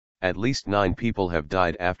At least 9 people have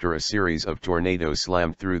died after a series of tornadoes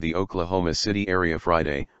slammed through the Oklahoma City area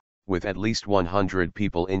Friday, with at least 100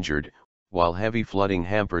 people injured, while heavy flooding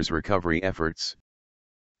hampers recovery efforts.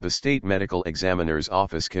 The state medical examiner's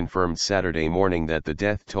office confirmed Saturday morning that the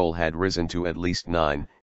death toll had risen to at least 9,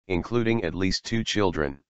 including at least 2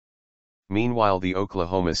 children. Meanwhile, the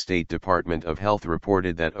Oklahoma State Department of Health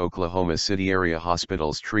reported that Oklahoma City area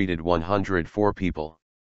hospitals treated 104 people.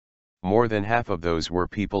 More than half of those were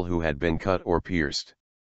people who had been cut or pierced.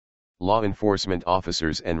 Law enforcement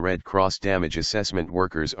officers and Red Cross damage assessment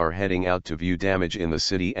workers are heading out to view damage in the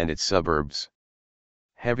city and its suburbs.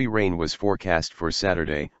 Heavy rain was forecast for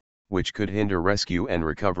Saturday, which could hinder rescue and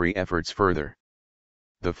recovery efforts further.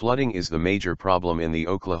 The flooding is the major problem in the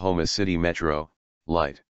Oklahoma City metro,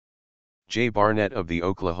 Light. J. Barnett of the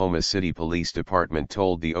Oklahoma City Police Department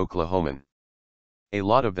told the Oklahoman. A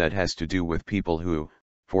lot of that has to do with people who,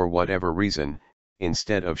 for whatever reason,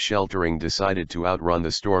 instead of sheltering decided to outrun the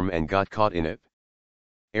storm and got caught in it.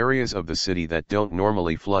 Areas of the city that don't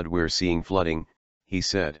normally flood, we're seeing flooding, he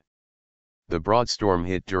said. The broad storm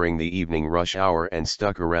hit during the evening rush hour and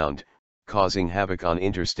stuck around, causing havoc on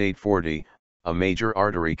Interstate 40, a major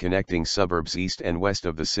artery connecting suburbs east and west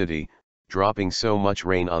of the city, dropping so much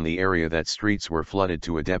rain on the area that streets were flooded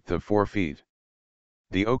to a depth of 4 feet.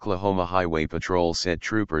 The Oklahoma Highway Patrol said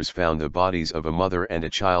troopers found the bodies of a mother and a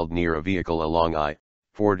child near a vehicle along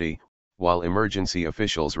I-40, while emergency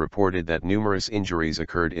officials reported that numerous injuries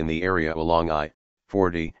occurred in the area along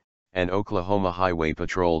I-40, and Oklahoma Highway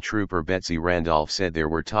Patrol Trooper Betsy Randolph said there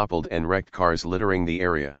were toppled and wrecked cars littering the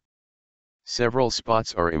area. Several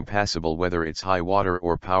spots are impassable whether it's high water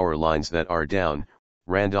or power lines that are down,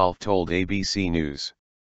 Randolph told ABC News.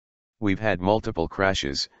 We've had multiple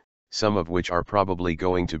crashes, some of which are probably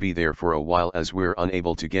going to be there for a while as we're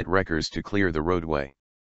unable to get wreckers to clear the roadway.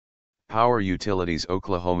 Power Utilities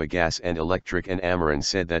Oklahoma Gas and Electric and Ameren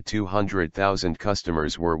said that 200,000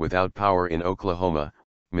 customers were without power in Oklahoma,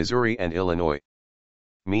 Missouri and Illinois.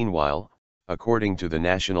 Meanwhile, according to the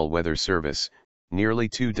National Weather Service, nearly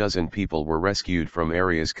 24 people were rescued from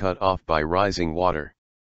areas cut off by rising water.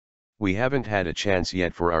 We haven't had a chance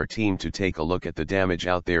yet for our team to take a look at the damage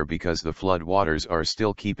out there because the flood waters are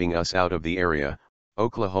still keeping us out of the area,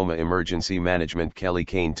 Oklahoma Emergency Management Kelly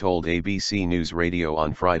Kane told ABC News Radio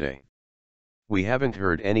on Friday. We haven't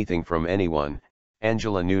heard anything from anyone,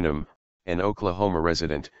 Angela Noonan, an Oklahoma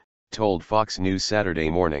resident, told Fox News Saturday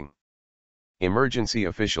morning. Emergency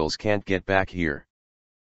officials can't get back here.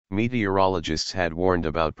 Meteorologists had warned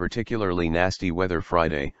about particularly nasty weather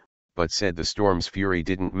Friday, but said the storm's fury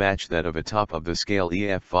didn't match that of a top-of-the-scale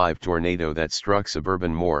EF5 tornado that struck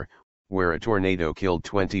suburban Moore, where a tornado killed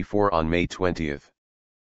 24 on May 20.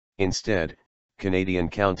 Instead, Canadian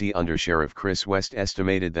County Undersheriff Chris West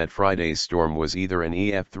estimated that Friday's storm was either an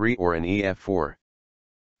EF3 or an EF4.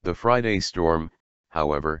 The Friday storm,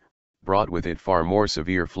 however, brought with it far more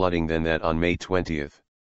severe flooding than that on May 20.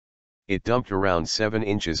 It dumped around 7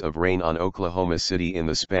 inches of rain on Oklahoma City in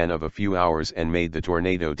the span of a few hours and made the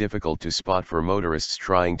tornado difficult to spot for motorists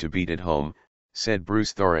trying to beat it home, said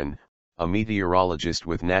Bruce Thoren, a meteorologist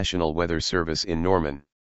with National Weather Service in Norman.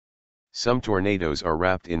 Some tornadoes are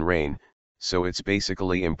wrapped in rain, so it's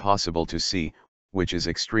basically impossible to see, which is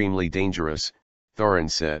extremely dangerous, Thoren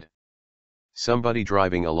said. Somebody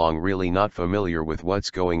driving along really not familiar with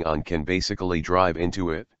what's going on can basically drive into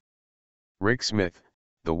it. Rick Smith,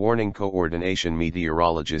 the warning coordination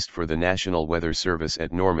meteorologist for the National Weather Service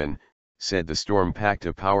at Norman, said the storm packed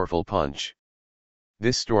a powerful punch.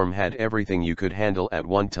 This storm had everything you could handle at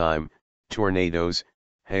one time: tornadoes,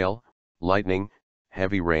 hail, lightning,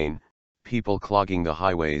 heavy rain, people clogging the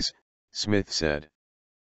highways, Smith said.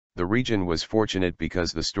 The region was fortunate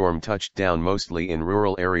because the storm touched down mostly in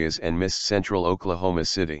rural areas and missed central Oklahoma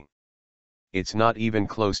City. It's not even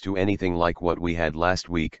close to anything like what we had last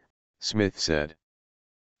week, Smith said.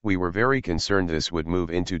 We were very concerned this would move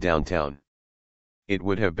into downtown. It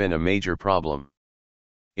would have been a major problem.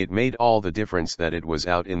 It made all the difference that it was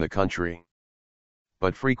out in the country.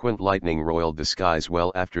 But frequent lightning roiled the skies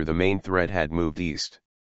well after the main threat had moved east.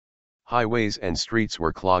 Highways and streets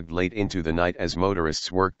were clogged late into the night as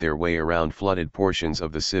motorists worked their way around flooded portions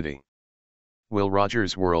of the city. Will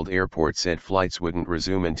Rogers World Airport said flights wouldn't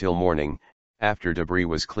resume until morning, after debris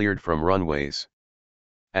was cleared from runways.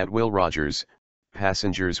 At Will Rogers,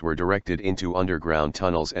 passengers were directed into underground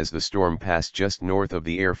tunnels as the storm passed just north of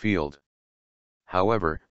the airfield.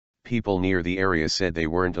 However, people near the area said they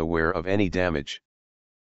weren't aware of any damage.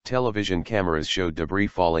 Television cameras showed debris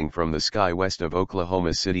falling from the sky west of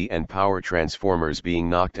Oklahoma City and power transformers being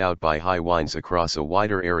knocked out by high winds across a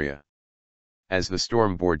wider area. As the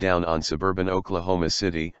storm bore down on suburban Oklahoma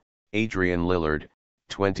City, Adrienne Lillard,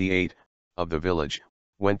 28, of the Village,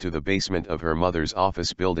 went to the basement of her mother's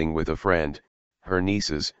office building with a friend, her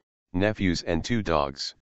nieces, nephews and 2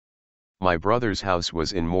 dogs. My brother's house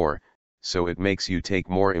was in more, so it makes you take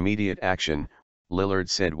more immediate action, Lillard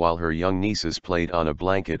said while her young nieces played on a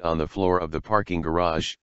blanket on the floor of the parking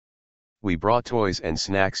garage. We brought toys and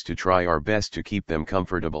snacks to try our best to keep them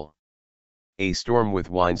comfortable. A storm with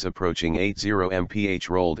winds approaching 80 mph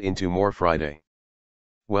rolled into Moore Friday.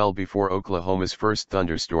 Well before Oklahoma's first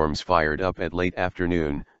thunderstorms fired up at late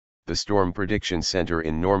afternoon, the Storm Prediction Center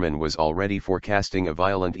in Norman was already forecasting a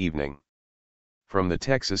violent evening. From the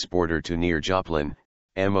Texas border to near Joplin,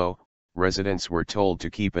 MO, residents were told to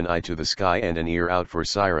keep an eye to the sky and an ear out for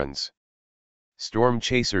sirens. Storm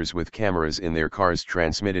chasers with cameras in their cars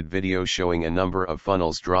transmitted video showing a number of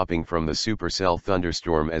funnels dropping from the supercell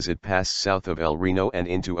thunderstorm as it passed south of El Reno and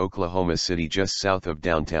into Oklahoma City just south of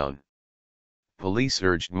downtown. Police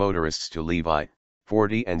urged motorists to leave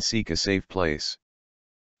I-40 and seek a safe place.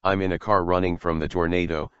 I'm in a car running from the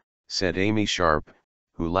tornado, said Amy Sharp,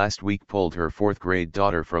 who last week pulled her 4th-grade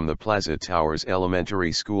daughter from the Plaza Towers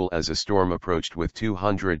Elementary School as a storm approached with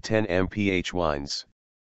 210 mph winds.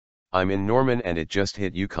 I'm in Norman and it just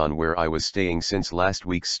hit Yukon where I was staying since last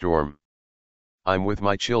week's storm. I'm with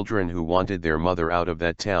my children who wanted their mother out of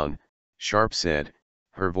that town, Sharp said,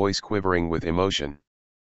 her voice quivering with emotion.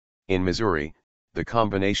 In Missouri, the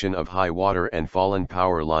combination of high water and fallen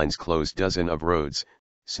power lines closed dozens of roads,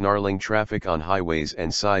 snarling traffic on highways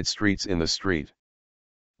and side streets in the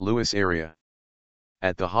Louis area.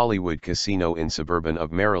 At the Hollywood Casino in suburban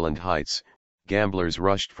of Maryland Heights, gamblers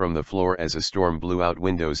rushed from the floor as a storm blew out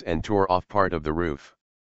windows and tore off part of the roof.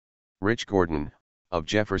 Rich Gordon, of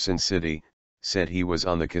Jefferson City, said he was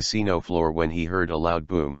on the casino floor when he heard a loud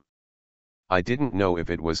boom. I didn't know if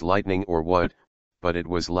it was lightning or what, but it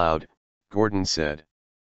was loud, Gordon said.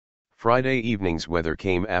 Friday evening's weather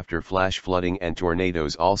came after flash flooding and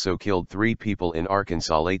tornadoes also killed 3 people in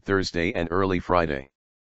Arkansas late Thursday and early Friday.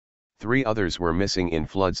 3 others were missing in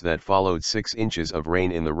floods that followed 6 inches of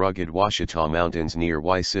rain in the rugged Ouachita Mountains near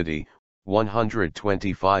Y-City,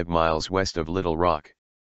 125 miles west of Little Rock.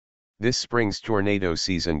 This spring's tornado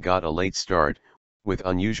season got a late start, with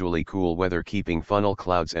unusually cool weather keeping funnel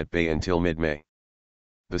clouds at bay until mid-May.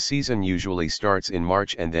 The season usually starts in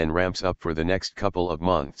March and then ramps up for the next couple of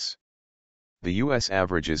months. The U.S.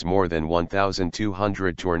 averages more than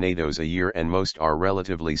 1,200 tornadoes a year and most are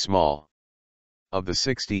relatively small. Of the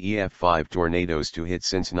 60 EF5 tornadoes to hit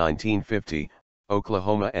since 1950,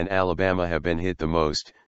 Oklahoma and Alabama have been hit the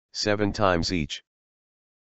most, 7 times each.